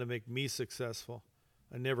are trying to make me successful.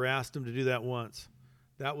 I never asked them to do that once.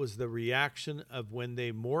 That was the reaction of when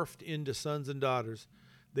they morphed into sons and daughters.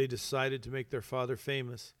 They decided to make their Father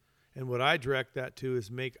famous. And what I direct that to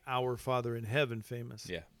is make our Father in heaven famous.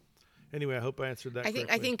 Yeah. Anyway, I hope I answered that correctly.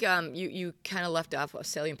 I think you kind of left off a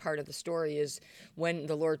salient part of the story is when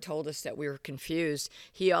the Lord told us that we were confused,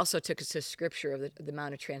 he also took us to Scripture of the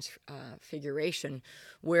Mount of Transfiguration,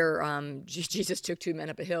 where Jesus took 2 men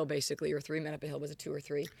up a hill, basically, or 3 men up a hill. Was it 2 or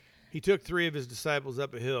 3? He took 3 of his disciples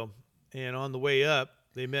up a hill, and on the way up,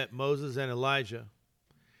 they met Moses and Elijah.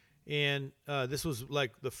 And this was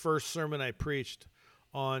like the first sermon I preached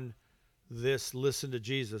on this, Listen to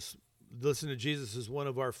Jesus. Listen to Jesus is one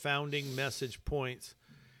of our founding message points.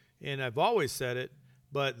 And I've always said it,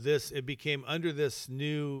 but it became under this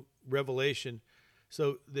new revelation.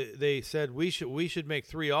 So they said we should make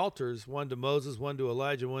 3 altars, one to Moses, one to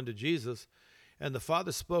Elijah, one to Jesus. And the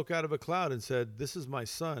Father spoke out of a cloud and said, "This is my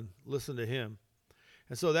son, listen to him."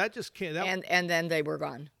 And so that just can't. And then they were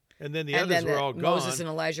gone. And then the others were all gone. Moses and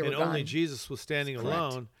Elijah were gone. And only Jesus was standing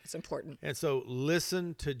alone. It's important. And so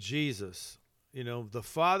listen to Jesus. You know, the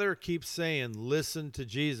Father keeps saying, listen to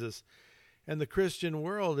Jesus. And the Christian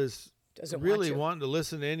world doesn't really want to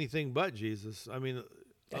listen to anything but Jesus. I mean,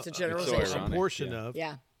 that's a generalization. A portion of.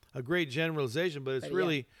 Yeah. A great generalization, but it's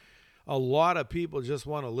really yeah. A lot of people just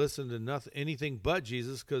want to listen to anything but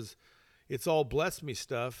Jesus because it's all bless me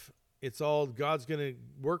stuff. It's all God's going to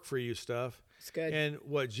work for you stuff. It's good. And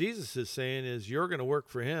what Jesus is saying is you're going to work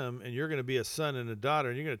for him and you're going to be a son and a daughter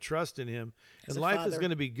and you're going to trust in him. And life is going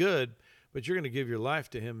to be good, but you're going to give your life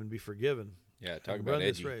to him and be forgiven. Yeah, talk about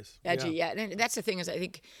edgy. This race. Edgy, yeah. And that's the thing is I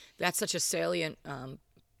think that's such a salient,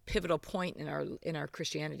 pivotal point in our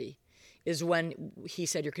Christianity is when he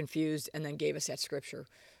said you're confused and then gave us that scripture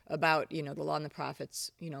about, the law and the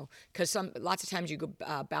prophets, because lots of times you go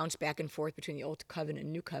bounce back and forth between the Old Covenant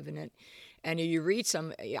and New Covenant. And you read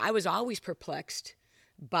I was always perplexed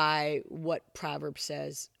by what Proverbs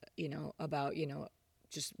says, about,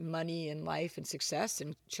 just money and life and success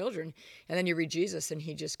and children. And then you read Jesus and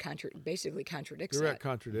he just basically contradicts that. Direct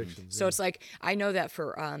contradictions. So it's like, I know that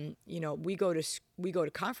for, we go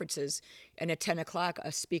to conferences and at 10 o'clock,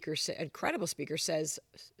 a credible speaker says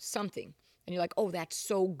something. And you're like, oh, that's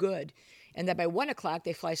so good. And then by 1 o'clock,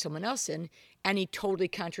 they fly someone else in, and he totally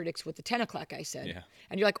contradicts what the 10 o'clock guy said. Yeah.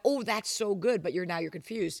 And you're like, oh, that's so good, but you're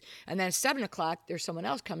confused. And then at 7 o'clock, there's someone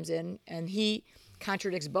else comes in, and he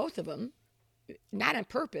contradicts both of them, not on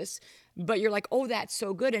purpose, but you're like, oh, that's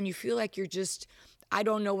so good. And you feel like you're just, I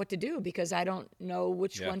don't know what to do because I don't know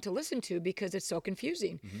which one to listen to because it's so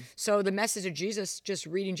confusing. Mm-hmm. So the message of Jesus, just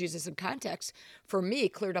reading Jesus in context, for me,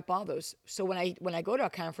 cleared up all those. So when I go to a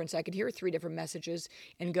conference, I could hear 3 different messages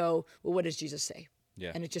and go, well, what does Jesus say?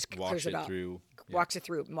 Yeah. And it just clears it up. Walks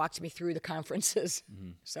me through the conferences.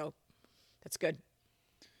 Mm-hmm. So that's good.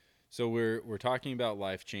 So we're talking about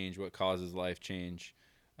life change, what causes life change.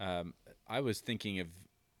 I was thinking of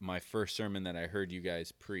my first sermon that I heard you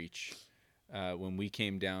guys preach. When we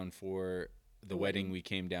came down for the wedding we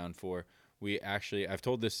came down for, I've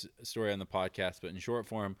told this story on the podcast, but in short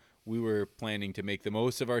form, we were planning to make the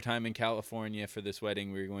most of our time in California for this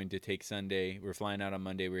wedding. We were going to take Sunday. We're flying out on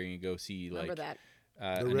Monday. We were going to go see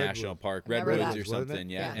a national park, Redwoods or something.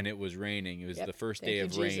 Yeah. And it was raining. It was the first day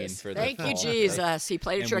of rain for the fall. Thank you, Jesus. He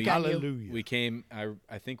played a trick on you. We came,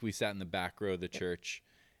 I think we sat in the back row of the church.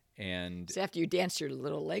 And so after you danced your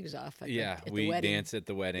little legs off at we the wedding. danced at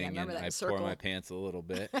the wedding, and I tore my pants a little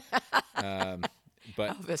bit.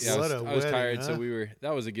 But Elvis. I was tired, so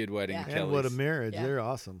that was a good wedding. Yeah. And what a marriage. Yeah. They're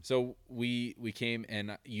awesome. So we came,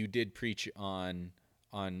 and you did preach on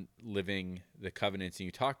living the covenants, and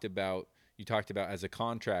you talked about as a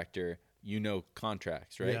contractor,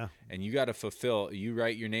 contracts, right? Yeah. And you got to fulfill. You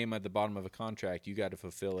write your name at the bottom of a contract. You got to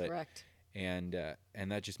fulfill it. Correct. And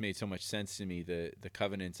that just made so much sense to me, the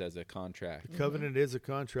covenants as a contract. The covenant is a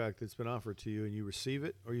contract that's been offered to you, and you receive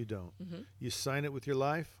it or you don't. Mm-hmm. You sign it with your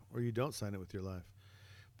life or you don't sign it with your life.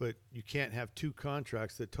 But you can't have 2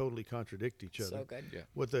 contracts that totally contradict each other. So good. Yeah.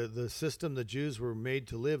 What the system the Jews were made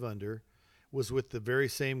to live under was with the very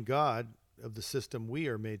same God of the system we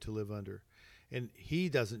are made to live under. And he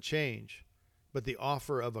doesn't change, but the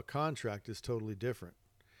offer of a contract is totally different.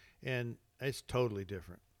 And it's totally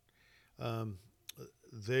different.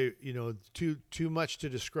 Too much to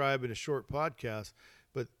describe in a short podcast,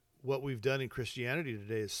 but what we've done in Christianity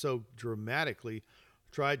today is so dramatically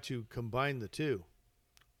tried to combine the two.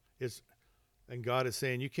 And God is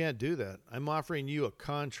saying, you can't do that. I'm offering you a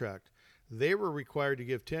contract. They were required to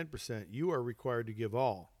give 10%. You are required to give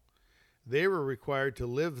all. They were required to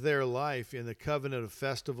live their life in the covenant of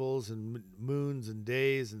festivals and moons and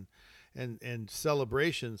days and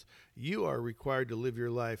celebrations, you are required to live your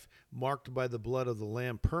life marked by the blood of the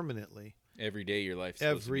Lamb permanently. Every day your life's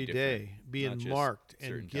Every day being marked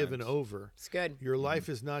and given times. over. It's good. Your life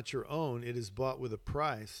is not your own. It is bought with a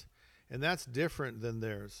price. And that's different than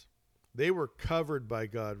theirs. They were covered by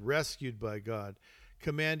God, rescued by God,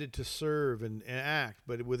 commanded to serve and act.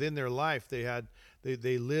 But within their life,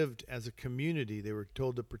 they lived as a community. They were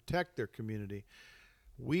told to protect their community.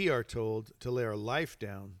 We are told to lay our life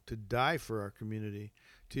down, to die for our community,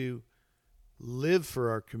 to live for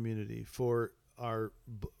our community, for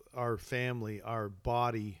our family, our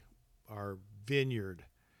body, our vineyard.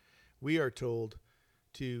 We are told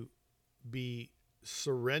to be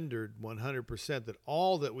surrendered 100%, that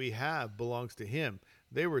all that we have belongs to him.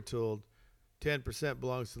 They were told 10%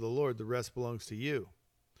 belongs to the Lord, the rest belongs to you.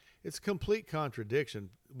 It's complete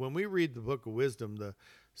contradiction. When we read the book of wisdom, the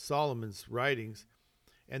Solomon's writings,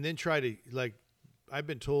 and then try to, like, I've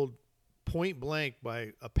been told point blank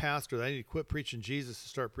by a pastor that I need to quit preaching Jesus to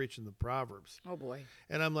start preaching the Proverbs. Oh boy.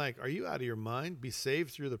 And I'm like, are you out of your mind? Be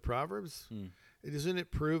saved through the Proverbs? Isn't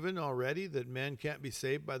it proven already that man can't be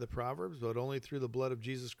saved by the Proverbs, but only through the blood of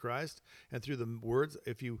Jesus Christ and through the words?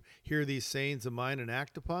 If you hear these sayings of mine and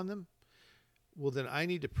act upon them, well, then I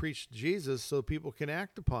need to preach Jesus so people can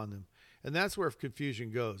act upon them. And that's where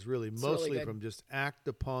confusion goes, really, It's mostly really from just act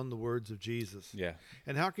upon the words of Jesus. Yeah.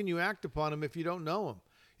 And how can you act upon them if you don't know them?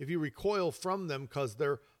 If you recoil from them because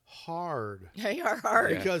they're hard. They are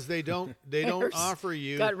hard. Because they don't offer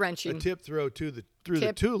you a gut-wrenching. tiptoe through the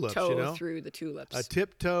tulips, you know? Through the tulips. A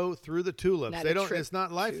tiptoe through the tulips. Not They a don't. trip It's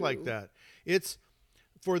not life like to- that. It's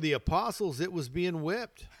for the apostles. It was being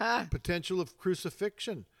whipped, potential of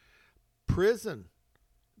crucifixion, prison.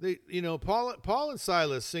 Paul and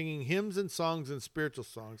Silas singing hymns and songs and spiritual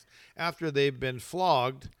songs after they've been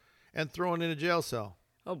flogged and thrown in a jail cell.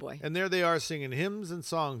 Oh boy. And there they are singing hymns and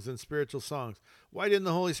songs and spiritual songs. Why didn't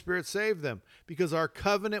the Holy Spirit save them? Because our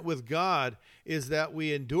covenant with God is that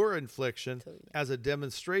we endure affliction as a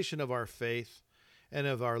demonstration of our faith and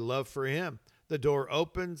of our love for him. The door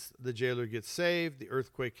opens, the jailer gets saved, the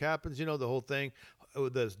earthquake happens, the whole thing.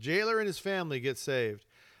 The jailer and his family get saved.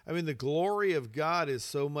 I mean, the glory of God is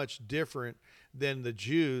so much different than the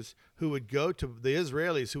Jews the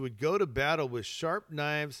Israelis who would go to battle with sharp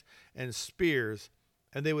knives and spears,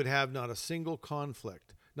 and they would have not a single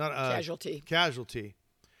conflict, not a casualty.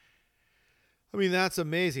 I mean, that's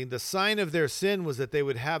amazing. The sign of their sin was that they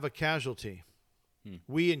would have a casualty.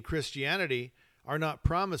 We in Christianity are not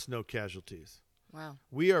promised no casualties. Wow.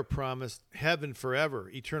 We are promised heaven forever,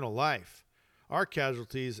 eternal life. Our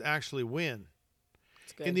casualties actually win.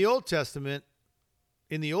 Good. In the Old Testament,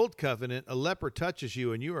 in the Old Covenant, a leper touches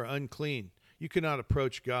you and you are unclean. You cannot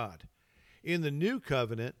approach God. In the New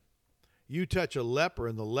Covenant, you touch a leper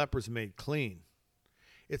and the leper's made clean.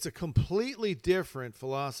 It's a completely different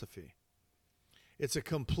philosophy. It's a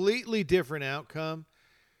completely different outcome.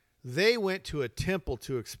 They went to a temple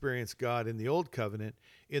to experience God in the Old Covenant.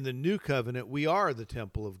 In the New Covenant, we are the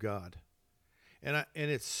temple of God. And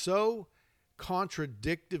it's so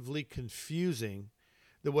contradictively confusing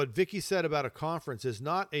that what Vicky said about a conference is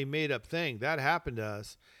not a made-up thing. That happened to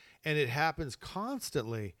us, and it happens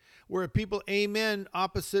constantly where people amen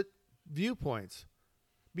opposite viewpoints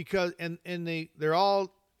because and they're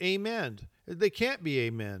all amened. They can't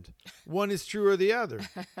be amened. One is true or the other.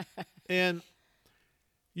 And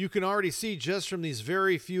you can already see just from these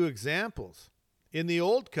very few examples. In the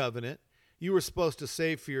Old Covenant, you were supposed to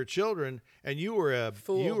save for your children, and you were a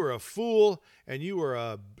fool and you were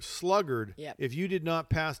a sluggard if you did not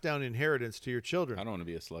pass down inheritance to your children. I don't want to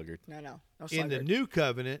be a sluggard. No sluggard. In the New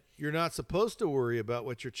Covenant, you're not supposed to worry about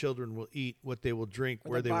what your children will eat, what they will drink,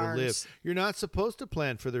 where they will live. You're not supposed to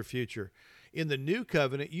plan for their future. In the New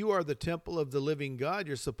Covenant, you are the temple of the living God.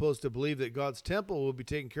 You're supposed to believe that God's temple will be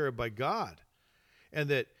taken care of by God and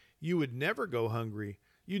that you would never go hungry.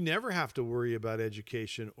 You never have to worry about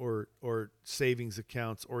education or savings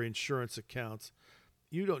accounts or insurance accounts.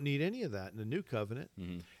 You don't need any of that in the New Covenant.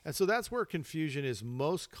 Mm-hmm. And so that's where confusion is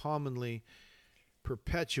most commonly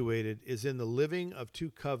perpetuated, is in the living of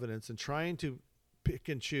two covenants and trying to pick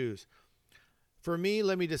and choose. For me,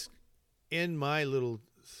 let me just end my little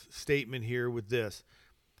statement here with this.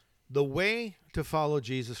 The way to follow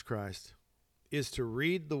Jesus Christ is to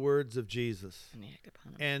read the words of Jesus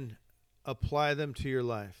and apply them to your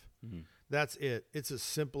life. Mm-hmm. That's it. It's as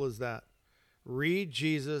simple as that. Read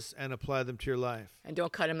Jesus and apply them to your life. And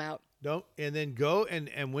don't cut them out. And then go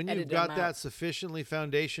and when you've got that sufficiently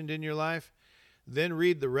foundationed in your life, then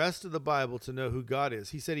read the rest of the Bible to know who God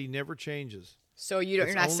is. He said he never changes. So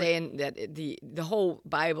you're not saying that the whole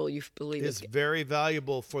Bible you believe is very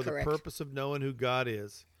valuable for correct. The purpose of knowing who God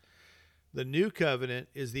is. The new covenant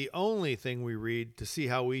is the only thing we read to see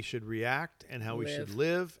how we should react and how we should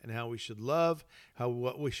live and how we should love,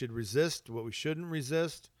 what we should resist, what we shouldn't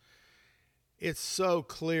resist. It's so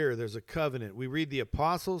clear there's a covenant. We read the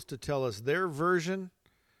apostles to tell us their version,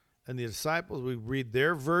 and the disciples, we read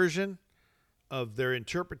their version of their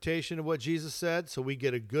interpretation of what Jesus said, so we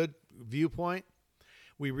get a good viewpoint.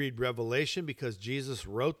 We read Revelation because Jesus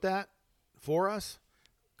wrote that for us,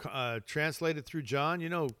 translated through John. You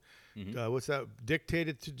know, what's that?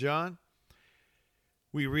 Dictated to John.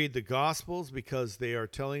 We read the Gospels because they are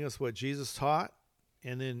telling us what Jesus taught,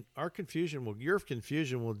 and then your confusion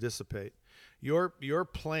will dissipate. Your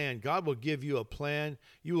plan, God will give you a plan.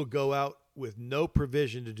 You will go out with no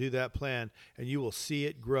provision to do that plan, and you will see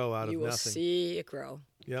it grow out of nothing. You will see it grow.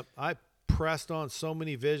 Yep. I pressed on so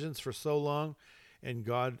many visions for so long, and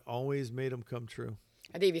God always made them come true.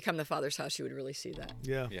 I think if you come to the Father's house, you would really see that.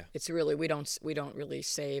 Yeah. It's really, we don't really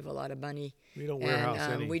save a lot of money. We don't warehouse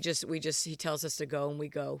any. We just, he tells us to go, and we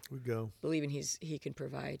go. We go. Believing he can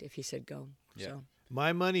provide if he said go. Yeah. So.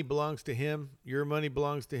 My money belongs to him. Your money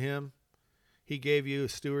belongs to him. He gave you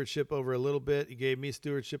stewardship over a little bit. He gave me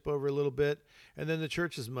stewardship over a little bit. And then the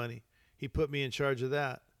church's money. He put me in charge of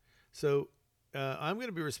that. So I'm going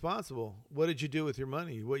to be responsible. What did you do with your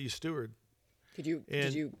money? What you steward? Did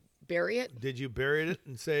you bury it? Did you bury it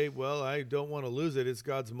and say, well, I don't want to lose it. It's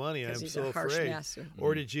God's money. I'm so afraid. Master.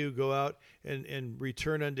 Or did you go out and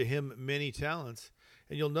return unto him many talents?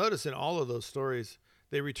 And you'll notice in all of those stories,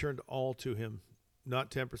 they returned all to him.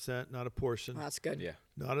 Not 10%, not a portion. Oh, that's good. Yeah.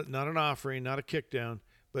 Not an offering, not a kick down,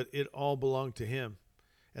 but it all belonged to him.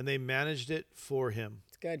 And they managed it for him.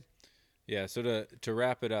 It's good. Yeah, so to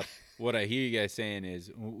wrap it up, what I hear you guys saying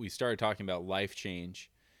is we started talking about life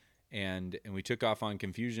change, and we took off on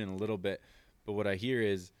confusion a little bit, but what I hear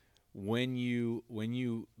is when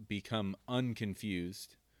you become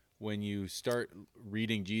unconfused, when you start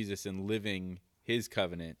reading Jesus and living his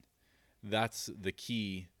covenant, that's the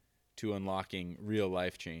key to unlocking real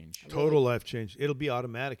life change. Total life change. It'll be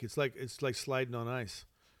automatic. It's like sliding on ice.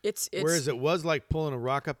 It's Whereas it was like pulling a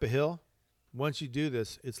rock up a hill, once you do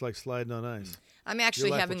this, it's like sliding on ice. I'm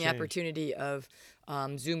actually having the change. opportunity of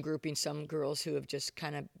Zoom grouping some girls who have just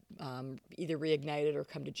kind of either reignited or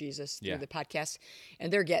come to Jesus through the podcast,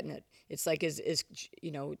 and they're getting it. It's like, is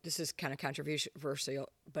this is kind of controversial,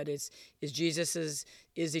 but is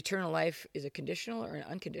eternal life, is it conditional or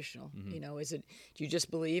unconditional? Mm-hmm. Do you just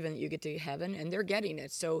believe and you get to heaven? And they're getting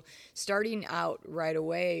it. So starting out right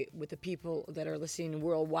away with the people that are listening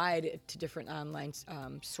worldwide to different online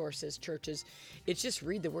sources, churches, it's just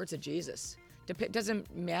read the words of Jesus. It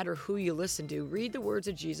doesn't matter who you listen to. Read the words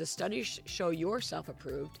of Jesus. Study, show yourself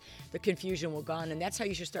approved. The confusion will gone, and that's how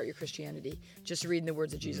you should start your Christianity. Just reading the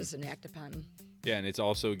words of Jesus and act upon them. Yeah, and it's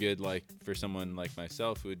also good, like for someone like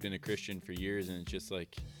myself who had been a Christian for years, and it's just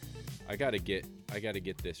like, I gotta get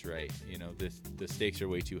this right. The stakes are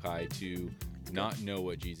way too high to not know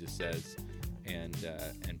what Jesus says, and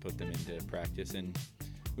put them into practice. And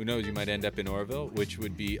who knows, you might end up in Orville, which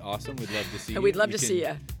would be awesome. We'd love to see you. We'd love to see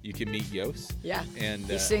you. You can meet Jos. Yeah. And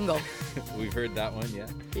he's single. We've heard that one, yeah.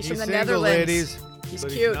 He's from the single, Netherlands. Ladies, he's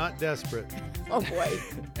but cute. He's not desperate. Oh boy.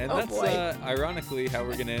 And oh that's boy. Ironically how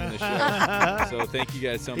we're gonna end the show. So thank you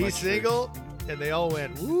guys so much. He's single, and they all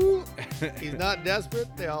went, woo. He's not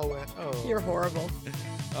desperate. They all went, oh. You're horrible.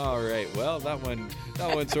 All right. Well, that one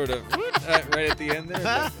sort of right at the end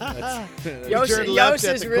there. Jos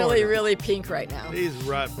is really, really pink right now. He's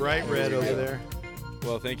bright red over there.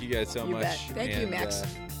 Well, thank you guys so much. Bet. Thank you, Max.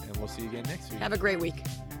 And we'll see you again next week. Have a great week.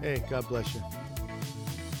 Hey, God bless you.